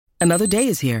Another day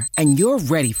is here, and you're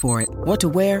ready for it. What to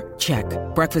wear? Check.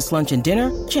 Breakfast, lunch, and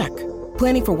dinner? Check.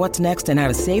 Planning for what's next and how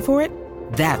to save for it?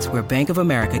 That's where Bank of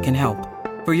America can help.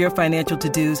 For your financial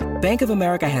to-dos, Bank of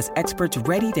America has experts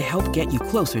ready to help get you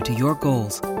closer to your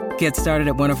goals. Get started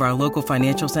at one of our local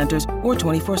financial centers or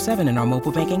 24/7 in our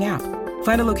mobile banking app.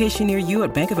 Find a location near you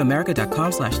at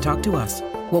bankofamerica.com/talktous.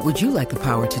 What would you like the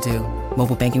power to do?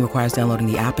 Mobile banking requires downloading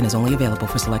the app and is only available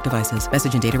for select devices.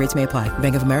 Message and data rates may apply.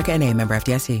 Bank of America N.A., member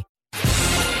FDIC.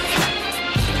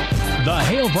 The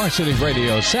Hail Varsity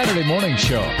Radio Saturday morning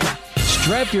show.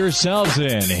 Strap yourselves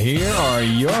in. Here are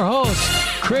your hosts,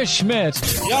 Chris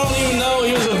Schmitz. Y'all don't even know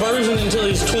he was a virgin until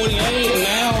he's 28, and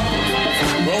now,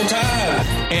 roll tide.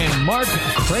 And Mark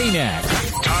Cranack.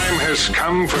 Time has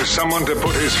come for someone to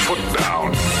put his foot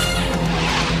down.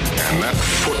 And that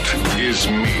foot is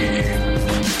me.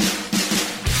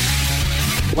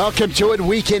 Welcome to it.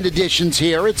 Weekend editions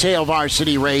here. It's Hail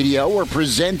Varsity Radio. We're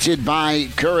presented by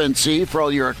Currency for all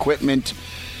your equipment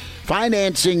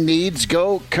financing needs.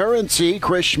 Go Currency.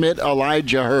 Chris Schmidt,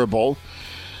 Elijah Herbal.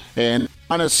 And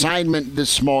on assignment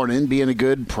this morning, being a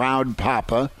good, proud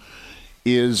papa,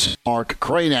 is Mark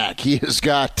Cranack. He has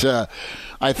got,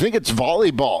 I think it's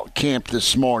volleyball camp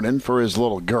this morning for his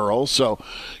little girl. So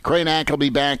Cranack will be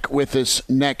back with us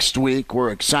next week. We're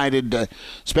excited to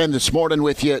spend this morning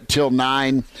with you till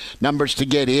 9. Numbers to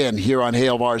get in here on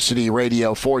Hail Varsity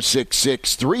Radio,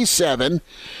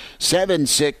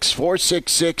 466-3776,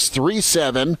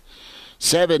 466-3776,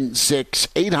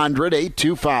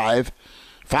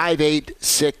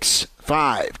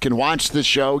 800-825-5865. Can watch the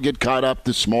show, get caught up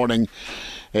this morning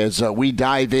as we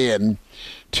dive in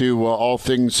to all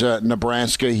things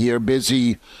Nebraska here.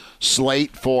 Busy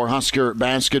slate for Husker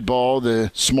basketball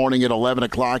this morning at 11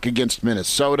 o'clock against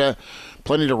Minnesota.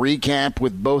 Plenty to recap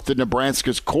with both the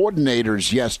Nebraska's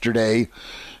coordinators yesterday,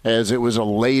 as it was a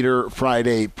later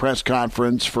Friday press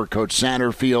conference for Coach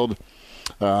Satterfield,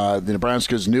 the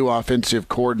Nebraska's new offensive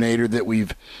coordinator that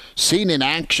we've seen in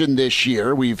action this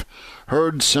year. We've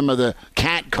heard some of the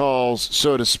cat calls,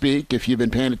 so to speak, if you've been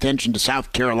paying attention to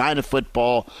South Carolina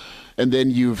football, and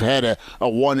then you've had a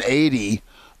 180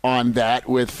 on that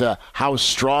with how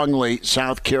strongly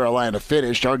South Carolina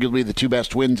finished, arguably the two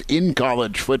best wins in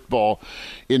college football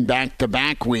in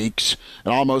back-to-back weeks,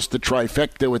 and almost the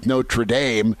trifecta with Notre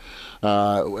Dame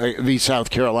v. South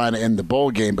Carolina in the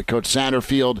bowl game. But Coach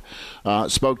Satterfield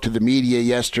spoke to the media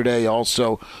yesterday.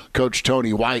 Also, Coach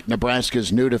Tony White,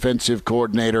 Nebraska's new defensive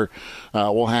coordinator,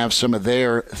 will have some of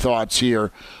their thoughts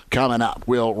here coming up.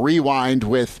 We'll rewind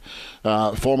with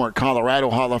former Colorado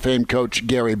Hall of Fame coach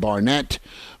Gary Barnett.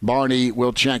 Barney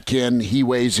will check in. He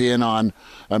weighs in on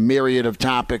a myriad of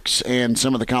topics and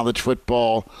some of the college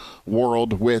football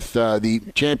world with the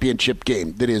championship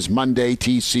game that is Monday,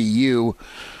 TCU,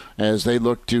 as they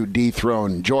look to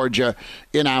dethrone Georgia.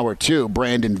 In hour 2,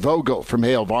 Brandon Vogel from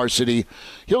Hail Varsity.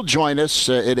 He'll join us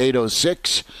at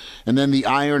 8:06. And then the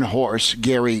Iron Horse,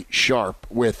 Gary Sharp,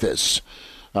 with us.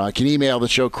 Can email the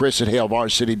show, Chris at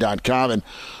HailVarsity.com. And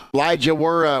Elijah,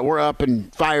 we're up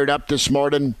and fired up this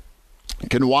morning.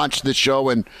 Can watch the show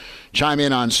and chime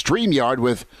in on StreamYard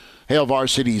with Hail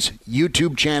Varsity's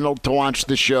YouTube channel to watch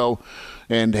the show,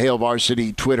 and Hail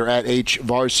Varsity Twitter at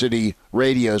HVarsity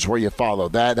Radio is where you follow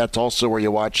that. That's also where you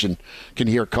watch and can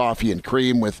hear Coffee and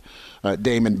Cream with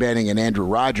Damon Benning and Andrew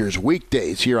Rogers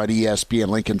weekdays here on ESPN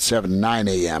Lincoln 7 to 9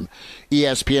 a.m.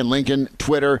 ESPN Lincoln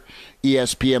Twitter,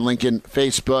 ESPN Lincoln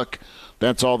Facebook.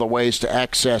 That's all the ways to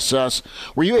access us.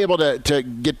 Were you able to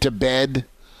get to bed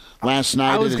last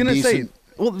night? I was going to say,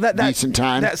 well, decent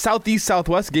time. That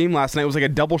Southeast-Southwest game last night was like a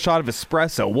double shot of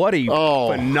espresso. What a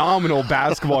phenomenal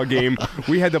basketball game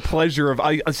we had the pleasure of.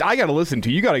 I got to listen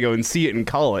to. You got to go and see it and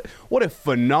call it. What a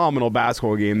phenomenal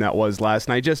basketball game that was last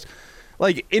night. Just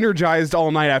like energized all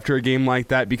night after a game like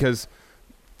that, because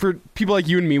for people like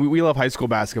you and me, we love high school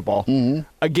basketball. Mm-hmm.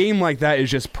 A game like that is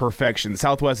just perfection.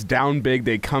 Southwest down big.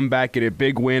 They come back, get a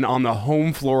big win on the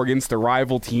home floor against the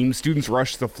rival team. Students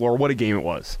rush the floor. What a game it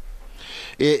was.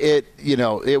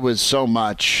 It was so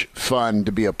much fun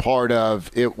to be a part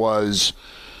of. It was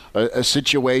a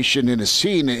situation and a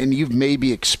scene, and you've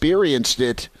maybe experienced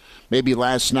it maybe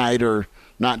last night or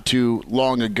not too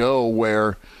long ago,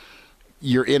 where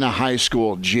you're in a high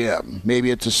school gym.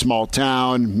 Maybe it's a small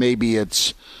town, maybe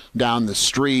it's down the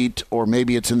street, or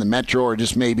maybe it's in the metro, or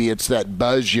just maybe it's that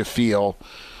buzz you feel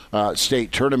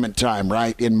state tournament time,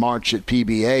 right, in March at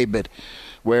PBA, but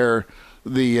where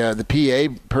the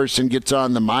PA person gets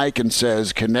on the mic and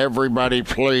says, "Can everybody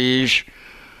please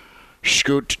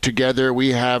scoot together?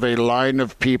 We have a line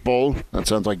of people." That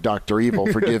sounds like Dr.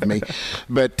 Evil, forgive me.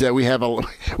 But we have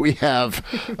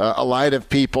a line of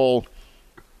people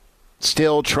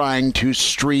still trying to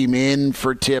stream in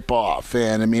for tip-off.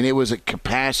 And, I mean, it was at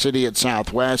capacity at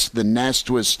Southwest. The Nest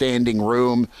was standing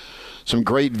room. Some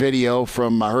great video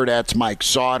from Hurrdat's Mike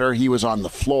Sauter. He was on the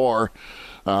floor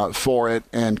for it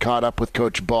and caught up with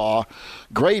Coach Baugh.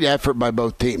 Great effort by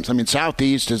both teams. I mean,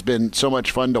 Southeast has been so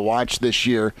much fun to watch this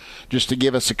year. Just to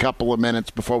give us a couple of minutes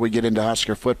before we get into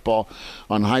Husker football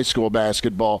on high school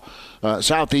basketball,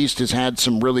 Southeast has had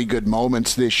some really good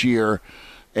moments this year,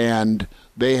 and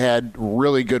they had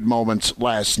really good moments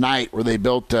last night where they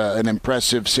built an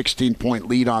impressive 16-point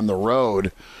lead on the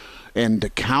road. And to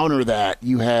counter that,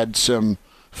 you had some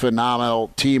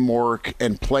phenomenal teamwork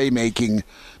and playmaking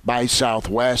by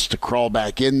Southwest to crawl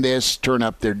back in this, turn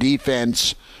up their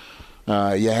defense.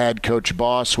 You had Coach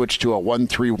Baugh switch to a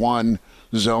 1-3-1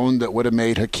 zone that would have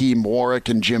made Hakeem Warwick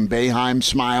and Jim Boeheim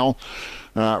smile.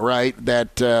 Right,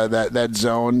 that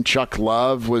zone. Chuck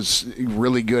Love was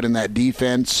really good in that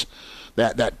defense.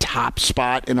 That top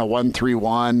spot in a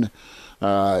 1-3-1.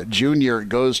 Junior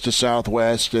goes to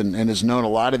Southwest and has known a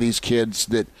lot of these kids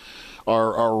that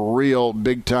are real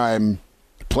big-time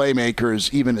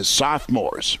playmakers, even as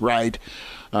sophomores, right?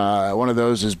 One of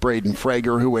those is Braden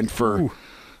Frager, who went for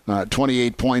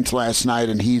 28 points last night,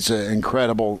 and he's an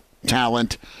incredible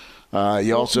talent.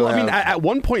 You also have at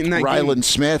one point in that Ryland game,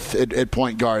 Smith at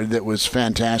point guard that was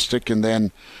fantastic, and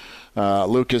then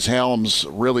Lucas Helms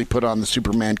really put on the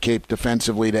Superman cape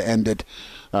defensively to end it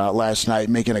last night,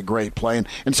 making a great play.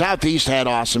 And Southeast had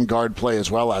awesome guard play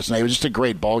as well last night. It was just a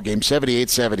great ball game,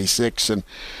 78-76, and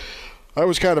I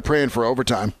was kind of praying for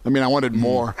overtime. I mean, I wanted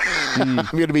more. I'm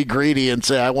going to be greedy and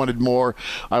say I wanted more.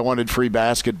 I wanted free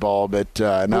basketball, but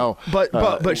no. But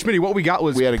Schmitty, what we got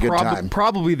was we had a good time.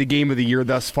 Probably the game of the year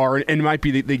thus far, and it might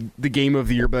be the game of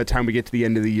the year by the time we get to the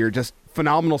end of the year. Just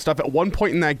phenomenal stuff. At one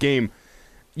point in that game,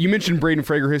 you mentioned Braden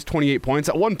Frager, his 28 points.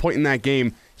 At one point in that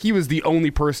game, he was the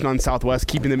only person on Southwest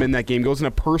keeping them in that game. Goes in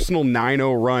a personal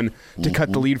 9-0 run to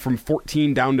cut the lead from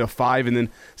 14 down to 5, and then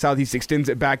Southeast extends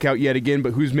it back out yet again,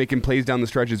 but who's making plays down the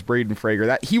stretch is Braden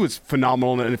Frager. He was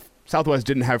phenomenal, and if Southwest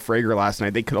didn't have Frager last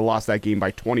night, they could have lost that game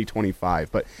by 20-25.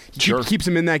 But he keeps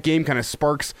him in that game, kind of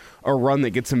sparks a run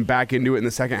that gets him back into it in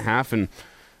the second half, and,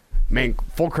 man,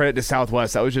 full credit to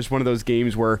Southwest. That was just one of those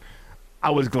games where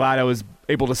I was glad I was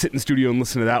able to sit in the studio and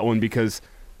listen to that one, because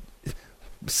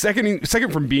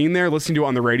second from being there, listening to it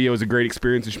on the radio was a great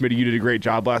experience. And Schmitty, you did a great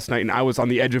job last night, and I was on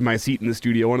the edge of my seat in the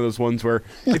studio. One of those ones where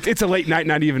it's a late night,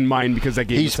 not even mine, because that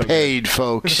game. He's so paid, good.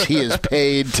 Folks. He is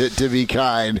paid to be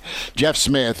kind. Jeff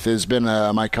Smith has been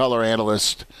my color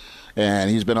analyst, and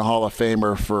he's been a Hall of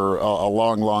Famer for a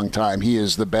long, long time. He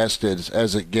is the best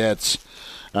as it gets.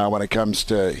 When it comes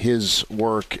to his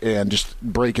work and just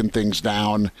breaking things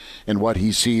down and what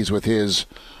he sees with his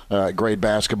great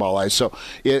basketball eyes. So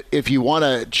if you want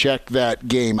to check that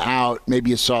game out, maybe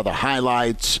you saw the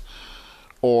highlights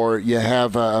or you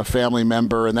have a family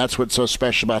member, and that's what's so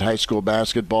special about high school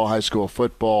basketball, high school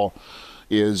football,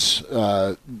 is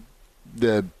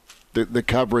the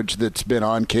coverage that's been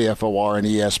on KFOR and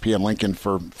ESPN Lincoln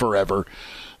for forever.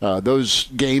 Those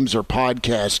games are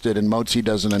podcasted, and Motzi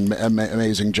does an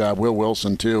amazing job. Will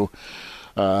Wilson, too.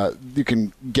 You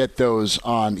can get those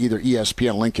on either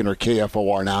ESPN Lincoln or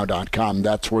KFORnow.com.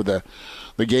 That's where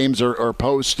the games are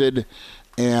posted,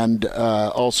 and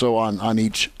also on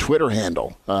each Twitter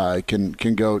handle.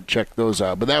 Can go check those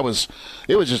out. But it was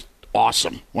just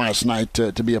awesome last night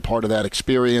to be a part of that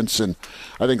experience, and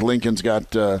I think Lincoln's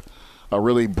got a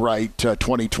really bright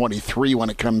 2023 when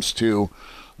it comes to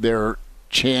their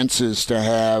chances to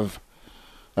have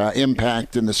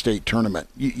impact in the state tournament.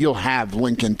 You'll have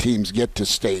Lincoln teams get to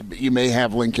state, but you may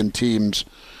have Lincoln teams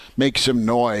make some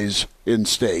noise in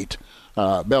state.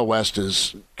 Bell West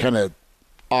is kind of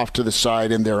off to the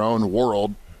side in their own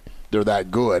world. They're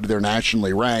that good. They're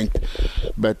nationally ranked.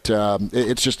 But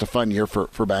it's just a fun year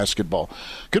for basketball.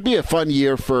 Could be a fun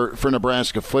year for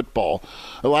Nebraska football.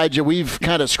 Elijah, we've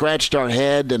kind of scratched our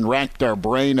head and racked our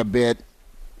brain a bit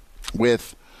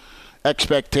with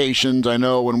expectations. I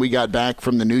know when we got back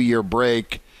from the New Year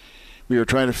break, we were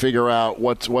trying to figure out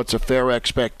what's a fair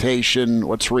expectation,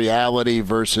 what's reality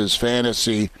versus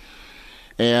fantasy.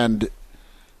 And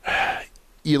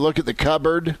you look at the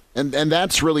cupboard, and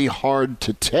that's really hard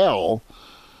to tell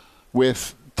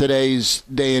with today's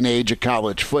day and age of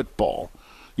college football.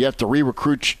 You have to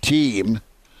re-recruit your team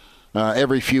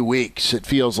every few weeks, it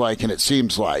feels like, and it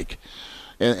seems like.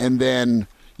 And then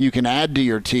you can add to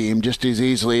your team just as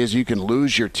easily as you can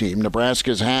lose your team.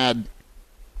 Nebraska's had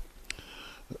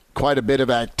quite a bit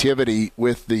of activity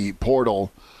with the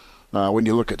portal. When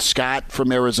you look at Scott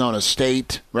from Arizona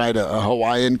State, right, a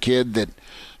Hawaiian kid that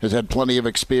has had plenty of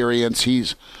experience.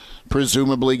 He's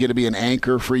presumably going to be an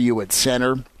anchor for you at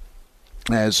center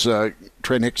as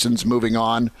Trent Hickson's moving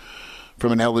on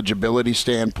from an eligibility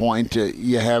standpoint.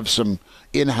 You have some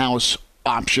in-house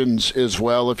options as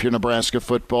well if you're Nebraska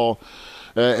football.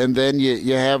 And then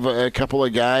you have a couple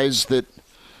of guys that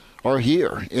are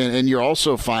here, and you're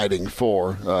also fighting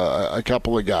for a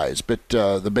couple of guys. But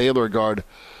the Baylor guard,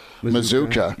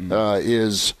 Mazuka,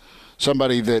 is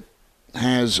somebody that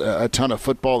has a ton of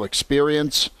football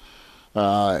experience.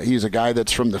 He's a guy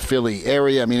that's from the Philly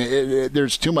area. I mean,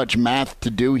 there's too much math to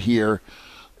do here.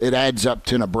 It adds up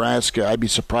to Nebraska. I'd be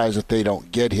surprised if they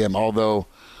don't get him, although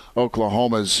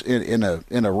Oklahoma's in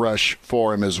a rush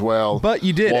for him as well. But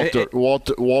you did.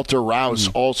 Walter Rouse,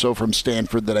 also from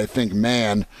Stanford, that I think,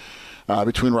 between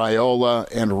Raiola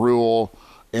and Rule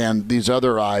and these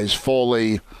other eyes,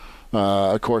 Foley,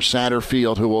 of course,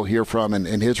 Satterfield, who we'll hear from,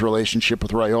 and his relationship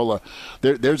with Raiola,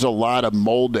 there's a lot of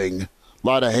molding, a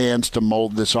lot of hands to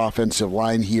mold this offensive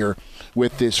line here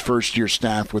with this first-year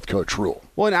staff with Coach Rule.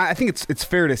 Well, and I think it's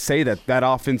fair to say that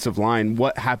offensive line,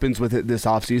 what happens with it this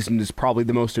offseason, is probably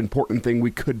the most important thing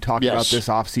we could talk about this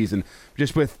offseason.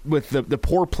 Just with the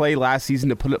poor play last season,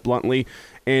 to put it bluntly,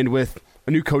 and with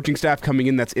a new coaching staff coming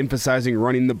in that's emphasizing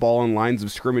running the ball in lines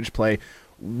of scrimmage play,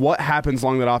 what happens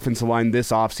along that offensive line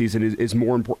this offseason is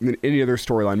more important than any other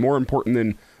storyline, more important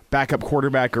than backup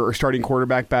quarterback or starting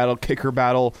quarterback battle, kicker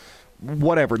battle,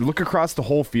 whatever. Look across the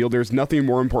whole field. There's nothing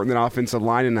more important than offensive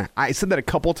line, and I said that a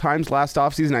couple times last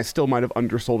offseason. I still might have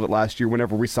undersold it last year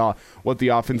whenever we saw what the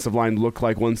offensive line looked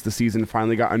like once the season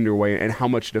finally got underway and how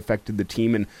much it affected the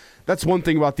team. And that's one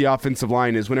thing about the offensive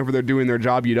line is whenever they're doing their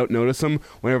job, you don't notice them.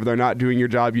 Whenever they're not doing your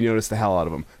job, you notice the hell out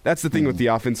of them. That's the thing with the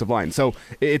offensive line. So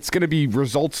it's going to be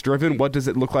results-driven. What does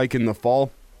it look like in the fall?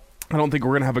 I don't think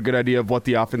we're going to have a good idea of what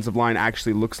the offensive line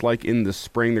actually looks like in the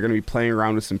spring. They're going to be playing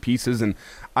around with some pieces, and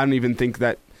I don't even think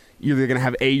that you're going to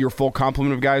have A, your full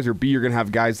complement of guys, or B, you're going to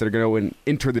have guys that are going to go and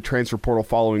enter the transfer portal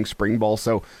following spring ball.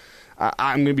 So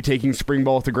I'm going to be taking spring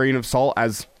ball with a grain of salt,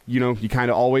 as you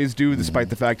kind of always do, despite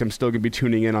the fact I'm still going to be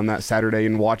tuning in on that Saturday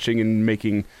and watching and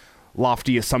making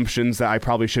lofty assumptions that I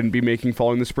probably shouldn't be making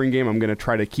following the spring game. I'm going to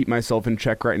try to keep myself in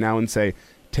check right now and say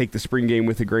take the spring game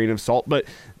with a grain of salt. But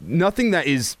nothing that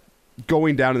is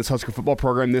going down in this Husker football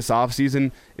program this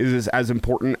offseason is as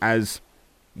important as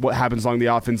what happens along the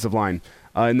offensive line.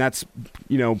 And that's,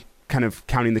 kind of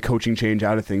counting the coaching change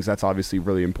out of things. That's obviously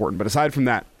really important. But aside from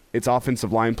that, it's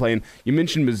offensive line play. And you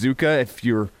mentioned Mazuka. If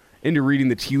you're into reading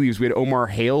the tea leaves, we had Omar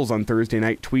Hales on Thursday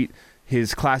night tweet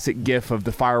his classic gif of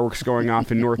the fireworks going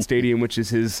off in North Stadium, which is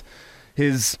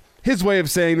his way of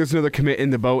saying there's another commit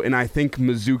in the boat, and I think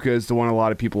Mazuka is the one a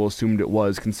lot of people assumed it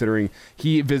was, considering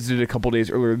he visited a couple days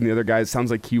earlier than the other guys.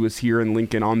 Sounds like he was here in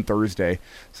Lincoln on Thursday.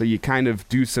 So you kind of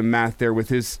do some math there with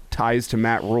his ties to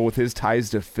Matt Rule, with his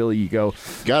ties to Philly. You go.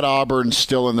 Got Auburn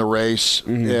still in the race,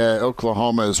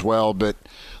 Oklahoma as well, but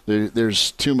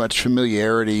there's too much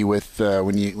familiarity with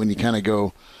when you kind of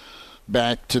go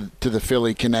back to the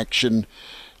Philly connection.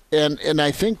 And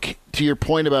I think to your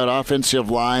point about offensive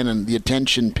line and the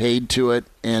attention paid to it,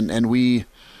 and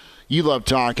you love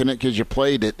talking it because you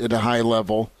played it at a high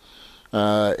level,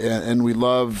 and we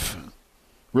love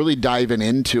really diving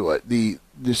into it. The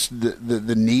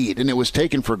need, and it was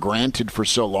taken for granted for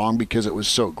so long because it was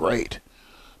so great.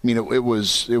 I mean, it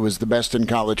was the best in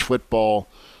college football,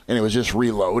 and it was just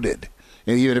reloaded.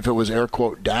 And even if it was air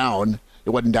quote down, it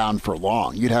wasn't down for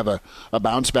long. You'd have a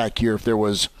bounce back year if there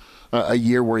was a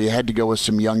year where you had to go with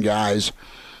some young guys.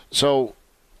 So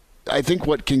I think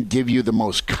what can give you the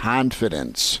most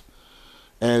confidence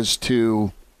as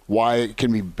to why it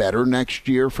can be better next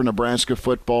year for Nebraska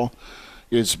football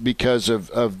is because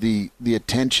of the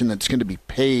attention that's going to be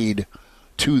paid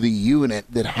to the unit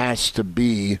that has to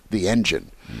be the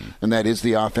engine, and that is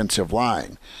the offensive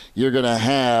line. You're going to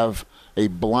have a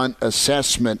blunt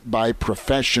assessment by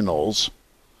professionals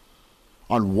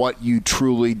on what you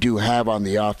truly do have on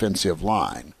the offensive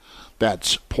line.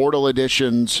 That's portal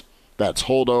additions, that's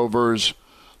holdovers,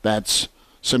 that's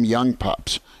some young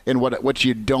pups. And what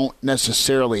you don't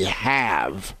necessarily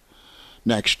have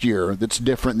next year that's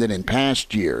different than in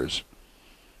past years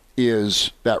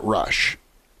is that rush.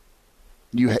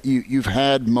 You've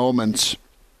had moments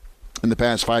in the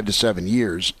past 5 to 7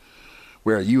 years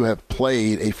where you have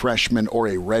played a freshman or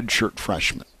a redshirt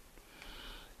freshman.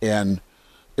 And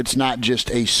it's not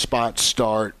just a spot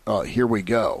start, here we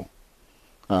go.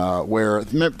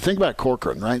 Think about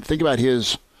Corcoran, right? Think about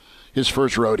his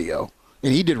first rodeo.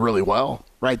 And he did really well,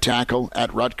 right tackle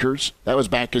at Rutgers. That was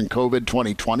back in COVID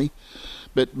 2020.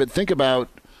 But think about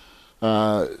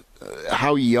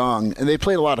how young, and they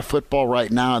played a lot of football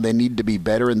right now, and they need to be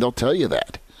better, and they'll tell you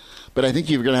that. But I think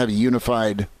you're going to have a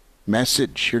unified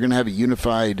message. You're going to have a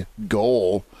unified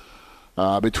goal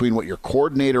between what your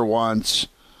coordinator wants,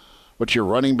 what your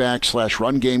running back /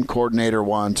 run game coordinator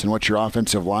wants, and what your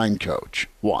offensive line coach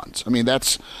wants. I mean,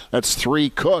 that's 3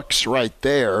 cooks right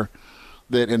there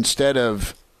that instead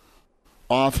of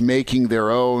off making their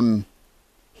own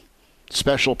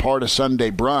special part of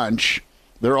Sunday brunch,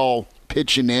 they're all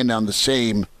pitching in on the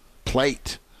same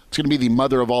plate. It's going to be the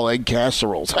mother of all egg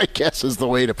casseroles, I guess is the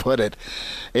way to put it.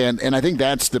 And I think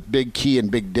that's the big key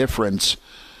and big difference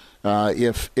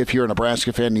if you're a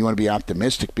Nebraska fan and you want to be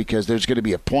optimistic, because there's going to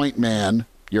be a point man,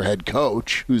 your head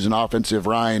coach, who's an offensive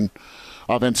line,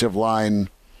 I don't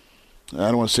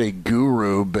want to say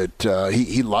guru, but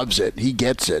he loves it. He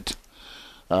gets it.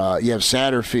 You have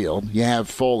Satterfield, you have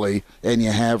Foley, and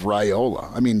you have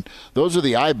Raiola. I mean, those are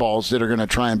the eyeballs that are going to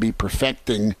try and be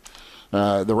perfecting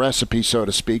the recipe, so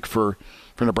to speak, for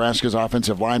Nebraska's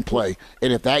offensive line play.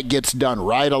 And if that gets done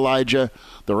right, Elijah,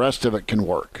 the rest of it can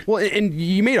work. Well, and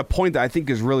you made a point that I think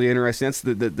is really interesting. That's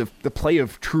the play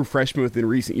of true freshmen within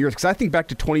recent years. Because I think back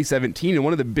to 2017, and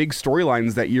one of the big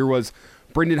storylines that year was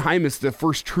Brendan Hymas, the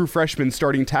first true freshman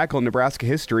starting tackle in Nebraska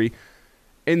history.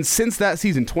 And since that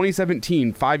season,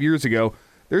 2017, 5 years ago,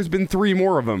 there's been 3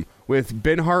 more of them, with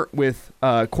Benhart, with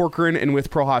Corcoran, and with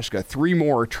Prohaska. 3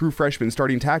 more true freshmen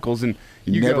starting tackles. And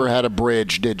you never had a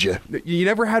bridge, did you? You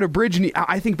never had a bridge. And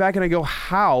I think back and I go,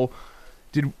 how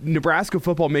did Nebraska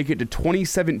football make it to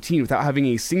 2017 without having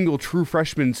a single true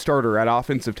freshman starter at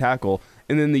offensive tackle?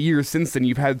 And then the years since then,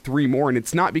 you've had 3 more. And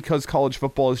it's not because college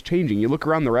football is changing. You look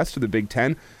around the rest of the Big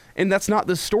Ten, and that's not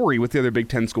the story with the other Big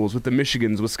Ten schools, with the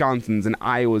Michigans, Wisconsins, and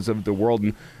Iowas of the world.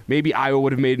 And maybe Iowa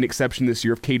would have made an exception this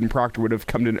year if Caden Proctor would have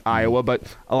come to Iowa, but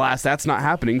alas, that's not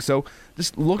happening. So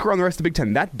just look around the rest of the Big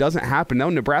Ten. That doesn't happen. Now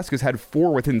Nebraska's had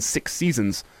 4 within 6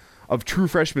 seasons of true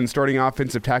freshmen starting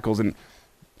offensive tackles, and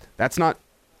that's not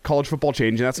college football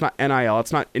changing. That's not NIL.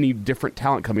 That's not any different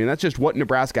talent coming in. That's just what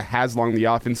Nebraska has along the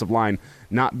offensive line,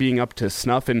 not being up to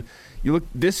snuff. And you look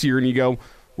this year and you go,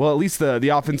 well, at least the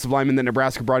offensive linemen that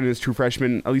Nebraska brought in as true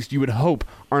freshmen, at least you would hope,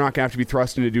 are not going to have to be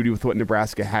thrust into duty with what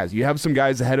Nebraska has. You have some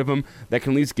guys ahead of them that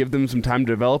can at least give them some time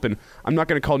to develop, and I'm not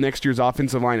going to call next year's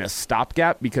offensive line a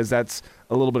stopgap because that's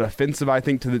a little bit offensive, I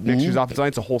think, to the next year's offensive line.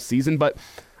 It's a whole season, but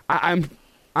I'm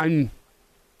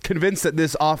convinced that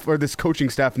this coaching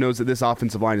staff knows that this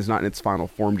offensive line is not in its final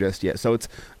form just yet. So it's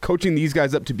coaching these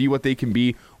guys up to be what they can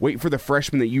be, wait for the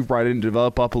freshmen that you've brought in to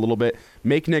develop up a little bit,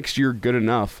 make next year good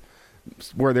enough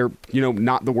where they're,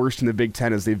 not the worst in the Big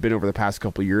Ten as they've been over the past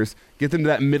couple of years. Get them to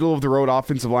that middle-of-the-road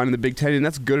offensive line in the Big Ten, and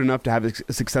that's good enough to have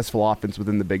a successful offense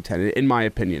within the Big Ten, in my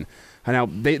opinion. And now,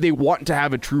 they want to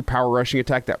have a true power rushing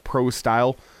attack, that pro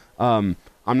style. I'm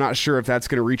not sure if that's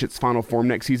going to reach its final form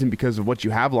next season because of what you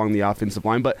have along the offensive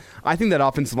line, but I think that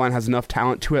offensive line has enough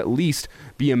talent to at least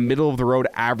be a middle-of-the-road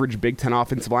average Big Ten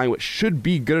offensive line, which should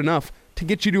be good enough to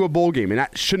get you to a bowl game, and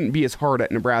that shouldn't be as hard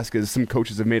at Nebraska as some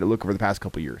coaches have made it look over the past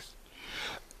couple of years.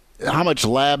 How much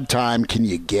lab time can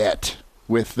you get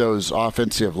with those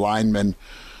offensive linemen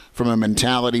from a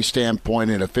mentality standpoint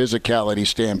and a physicality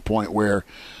standpoint where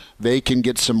they can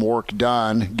get some work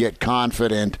done, get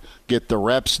confident, get the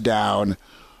reps down,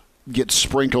 get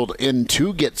sprinkled in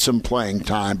to get some playing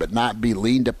time, but not be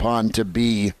leaned upon to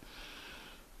be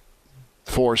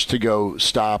forced to go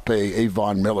stop a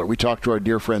Von Miller. We talked to our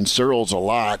dear friend Searles a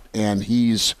lot, and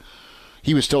he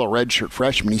was still a redshirt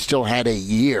freshman. He still had a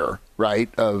year,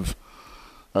 right, of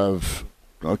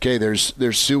okay, there's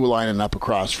Sue lining up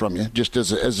across from you, just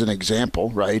as an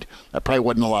example, right? That probably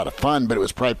wasn't a lot of fun, but it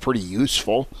was probably pretty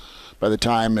useful by the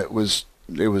time it was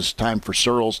time for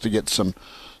Searles to get some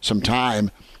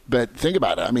time. But think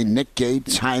about it. I mean, Nick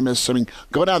Gates, Hymas,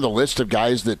 go down the list of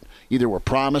guys that either were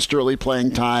promised early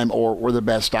playing time or were the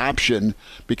best option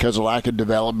because of lack of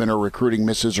development or recruiting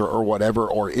misses or whatever,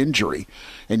 or injury.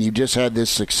 And you just had this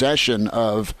succession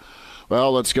of,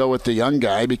 well, let's go with the young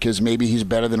guy because maybe he's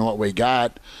better than what we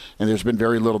got, and there's been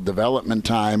very little development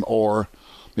time, or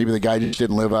maybe the guy just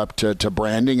didn't live up to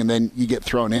branding, and then you get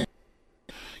thrown in.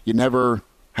 You never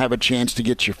have a chance to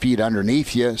get your feet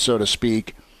underneath you, so to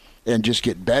speak, and just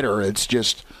get better. It's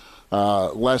just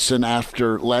lesson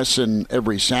after lesson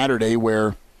every Saturday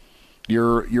where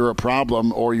you're a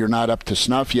problem or you're not up to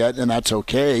snuff yet, and that's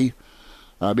okay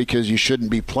because you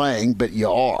shouldn't be playing, but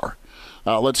you are.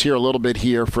 Let's hear a little bit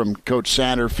here from Coach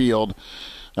Satterfield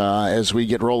as we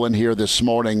get rolling here this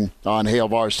morning on Hail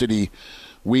Varsity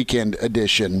Weekend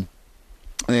Edition.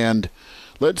 And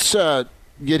let's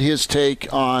get his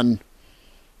take on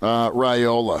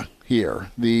Raiola here.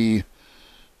 The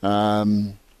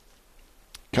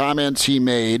comments he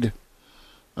made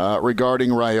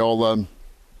regarding Raiola,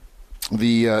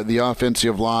 the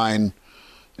offensive line,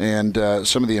 and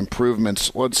some of the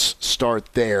improvements. Let's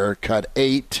start there. Cut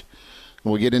 8.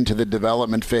 We'll get into the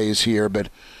development phase here, but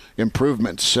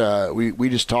improvements. We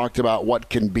just talked about what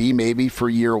can be maybe for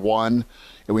year one,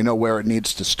 and we know where it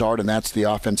needs to start, and that's the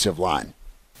offensive line.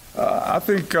 I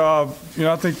think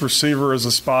receiver is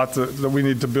a spot that we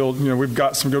need to build. We've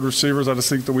got some good receivers. I just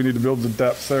think that we need to build the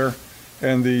depth there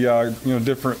and the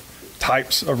different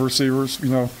types of receivers.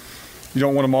 You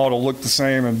don't want them all to look the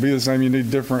same and be the same. You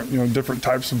need different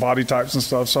types of body types and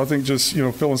stuff. So I think just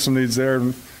filling some needs there,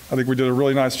 and I think we did a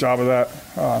really nice job of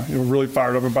that. Really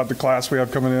fired up about the class we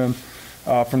have coming in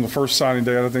from the first signing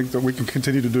day. And I think that we can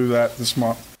continue to do that this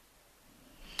month.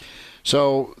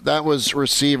 So that was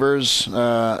receivers,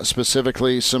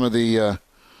 specifically some of the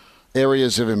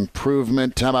areas of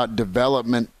improvement. How about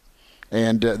development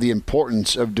and the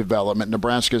importance of development?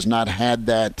 Nebraska's not had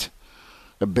that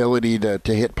ability to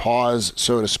hit pause,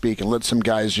 so to speak, and let some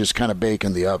guys just kind of bake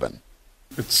in the oven.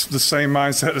 It's the same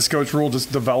mindset as Coach Rule,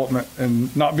 just development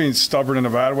and not being stubborn in a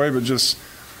bad way, but just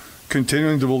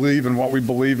continuing to believe in what we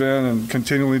believe in and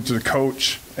continuing to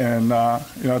coach. And, I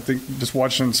think just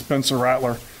watching Spencer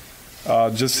Rattler,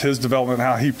 just his development,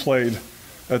 how he played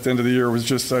at the end of the year was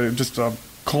just a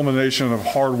culmination of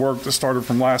hard work that started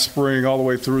from last spring all the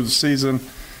way through the season.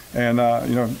 And,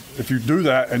 if you do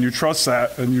that and you trust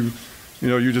that and you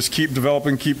just keep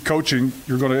developing, keep coaching,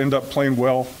 you're going to end up playing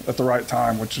well at the right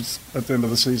time, which is at the end of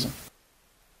the season.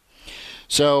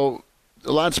 So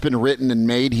a lot's been written and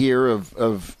made here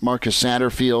of Marcus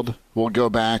Satterfield. We'll go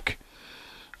back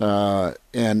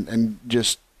and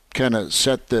just kind of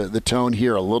set the tone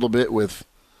here a little bit with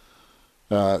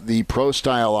the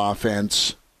pro-style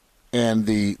offense and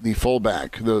the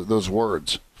fullback, those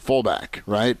words, fullback,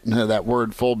 right? That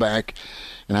word fullback,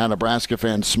 and how Nebraska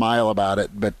fans smile about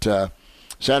it. But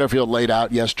Satterfield laid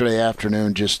out yesterday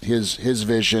afternoon just his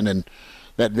vision, and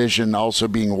that vision also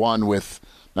being one with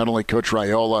not only Coach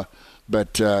Raiola,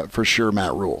 but for sure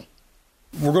Matt Rule.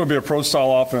 We're going to be a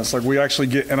pro-style offense. Like, we actually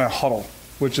get in a huddle,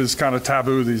 which is kind of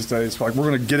taboo these days. Like, we're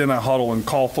going to get in a huddle and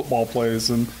call football plays,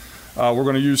 and we're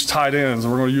going to use tight ends,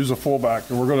 and we're going to use a fullback,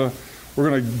 and we're going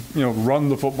to run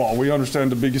the football. We understand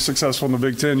to be successful in the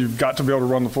Big Ten, you've got to be able to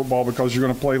run the football because you're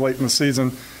going to play late in the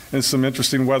season in some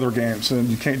interesting weather games, and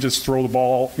you can't just throw the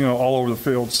ball, all over the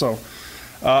field. So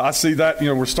I see that,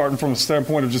 we're starting from the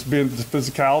standpoint of just being the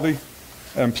physicality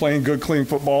and playing good, clean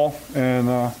football, and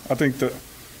I think that,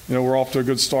 we're off to a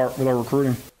good start with our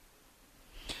recruiting.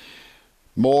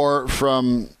 More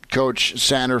from Coach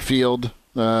Satterfield.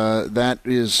 That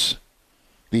is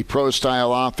the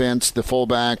pro-style offense, the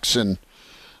fullbacks, and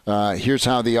here's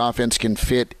how the offense can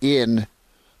fit in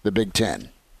the Big Ten.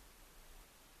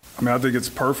 I think it's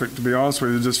perfect, to be honest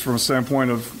with you, just from a standpoint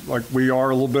of, like, we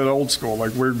are a little bit old school.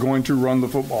 Like, we're going to run the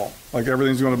football. Like,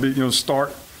 everything's going to be,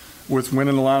 start with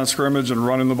winning the line of scrimmage and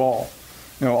running the ball.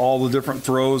 All the different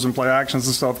throws and play actions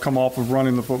and stuff come off of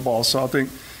running the football. So I think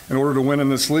in order to win in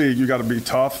this league, you got to be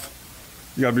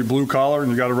tough, you got to be blue collar,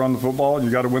 and you got to run the football, and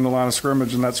you got to win the line of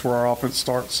scrimmage, and that's where our offense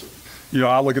starts.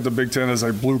 I look at the Big Ten as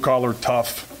a blue collar,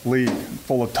 tough league,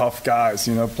 full of tough guys.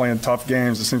 Playing tough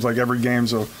games. It seems like every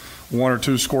game's a 1 or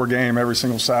 2 score game every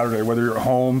single Saturday, whether you're at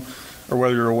home or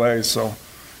whether you're away. So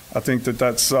I think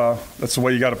that's the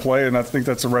way you got to play, and I think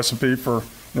that's a recipe for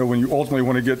when you ultimately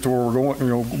want to get to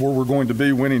where we're going to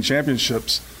be winning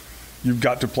championships. You've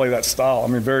got to play that style.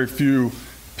 Very few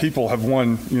people have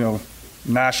won,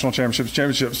 national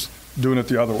championships doing it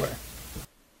the other way.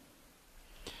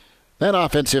 That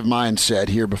offensive mindset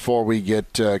here before we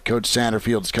get Coach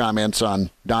Satterfield's comments on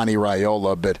Donnie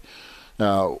Raiola, but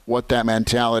what that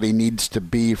mentality needs to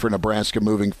be for Nebraska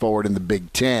moving forward in the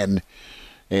Big Ten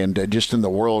and just in the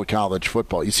world of college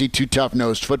football. You see 2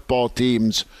 tough-nosed football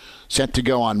teams set to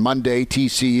go on Monday.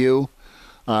 TCU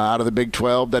out of the Big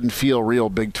 12 doesn't feel real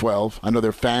Big 12. I know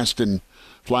they're fast and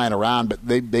flying around, but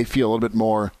they feel a little bit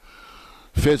more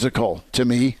physical to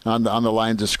me on the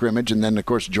lines of scrimmage. And then, of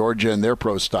course, Georgia and their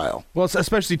pro style. Well,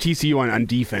 especially TCU on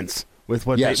defense with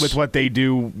what they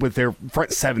do with their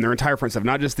front seven, their entire front seven,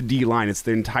 not just the D line. It's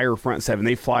the entire front seven.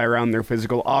 They fly around. They're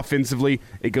physical. Offensively,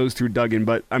 it goes through Duggan.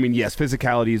 But yes,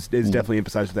 physicality is definitely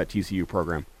emphasized with that TCU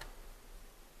program.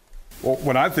 Well,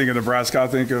 when I think of Nebraska, I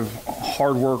think of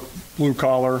hard work, blue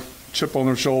collar, chip on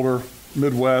their shoulder,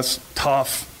 Midwest,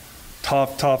 tough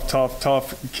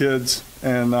kids.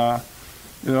 And, a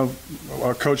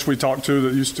coach we talked to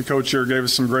that used to coach here gave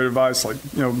us some great advice, like,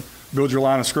 build your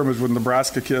line of scrimmage with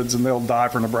Nebraska kids and they'll die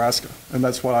for Nebraska. And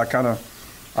that's what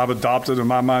I've adopted in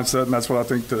my mindset, and that's what I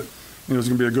think that, is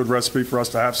going to be a good recipe for us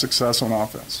to have success on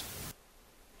offense.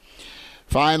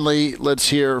 Finally, let's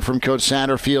hear from Coach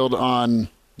Satterfield on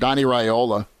Donnie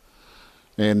Raiola.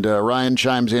 And Ryan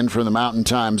chimes in from the Mountain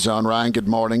Time Zone. Ryan, good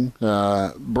morning.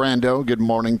 Brando, good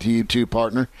morning to you too,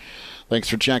 partner. Thanks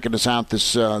for checking us out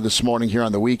this morning here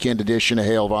on the weekend edition of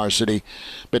Hail Varsity.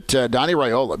 But Donnie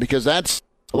Raiola, because that's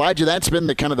been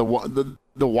the kind of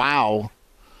the wow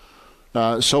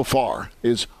so far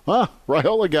is,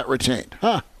 Raiola got retained.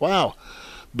 Wow.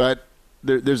 But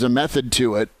there's a method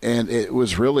to it, and it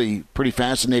was really pretty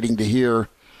fascinating to hear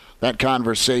that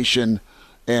conversation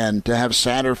and to have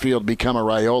Satterfield become a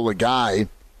Raiola guy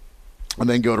and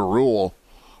then go to Rule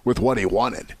with what he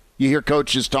wanted. You hear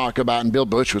coaches talk about, and Bill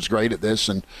Bush was great at this,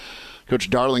 and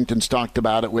Coach Darlington's talked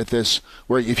about it with this,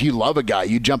 where if you love a guy,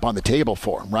 you jump on the table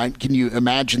for him, right? Can you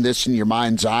imagine this in your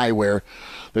mind's eye where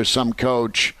there's some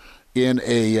coach in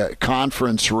a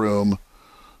conference room,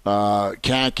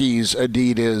 khakis,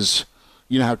 Adidas,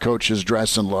 you know how coaches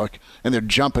dress and look, and they're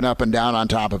jumping up and down on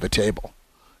top of a table.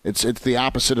 It's the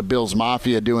opposite of Bill's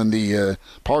Mafia doing the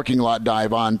parking lot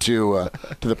dive onto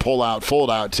to the pull-out,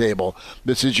 fold-out table.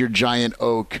 This is your giant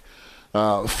oak,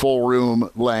 full room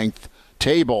length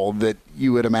table that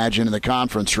you would imagine in the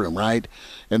conference room, right?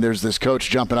 And there's this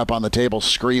coach jumping up on the table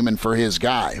screaming for his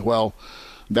guy. Well,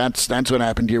 that's what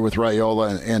happened here with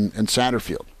Raiola and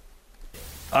Satterfield.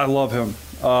 I love him.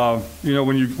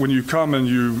 When you come and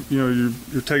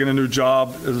you're taking a new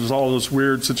job, there's all those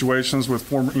weird situations with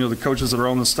the coaches that are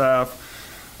on the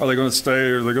staff. Are they going to stay?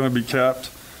 Or are they going to be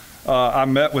kept? I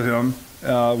met with him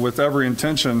with every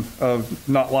intention of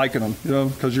not liking him,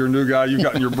 because you're a new guy. You've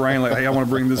got in your brain like, hey, I want to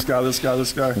bring this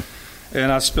guy.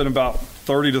 And I spent about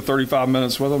 30 to 35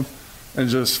 minutes with him and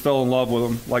just fell in love with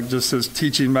him, like just his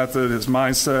teaching method, his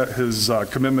mindset, his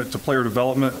commitment to player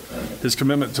development, his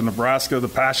commitment to Nebraska, the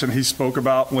passion he spoke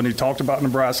about when he talked about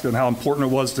Nebraska and how important it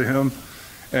was to him.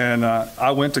 And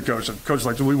I went to Coach. Coach was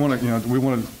like, do we want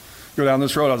to go down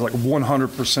this road? I was like,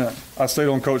 100%. I stayed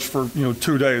on Coach for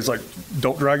 2 days. Like,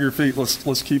 don't drag your feet.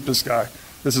 Let's keep this guy.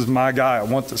 This is my guy. I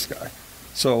want this guy.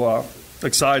 So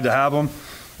excited to have him,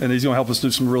 and he's going to help us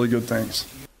do some really good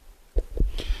things.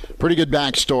 Pretty good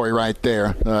backstory right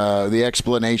there. The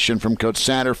explanation from Coach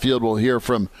Satterfield. We'll hear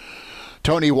from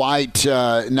Tony White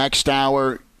next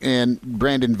hour and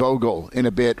Brandon Vogel in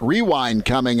a bit. Rewind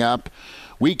coming up.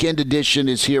 Weekend edition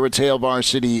is here. It's Hail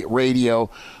Varsity Radio.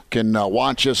 Can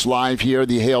watch us live here,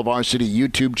 the Hail Varsity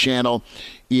YouTube channel,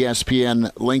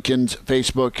 ESPN Lincoln's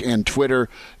Facebook and Twitter,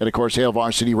 and, of course, Hail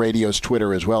Varsity Radio's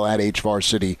Twitter as well, at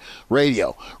HVarsity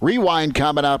Radio. Rewind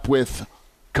coming up with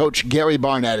Coach Gary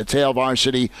Barnett. It's Hail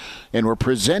Varsity, and we're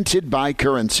presented by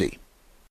Currency.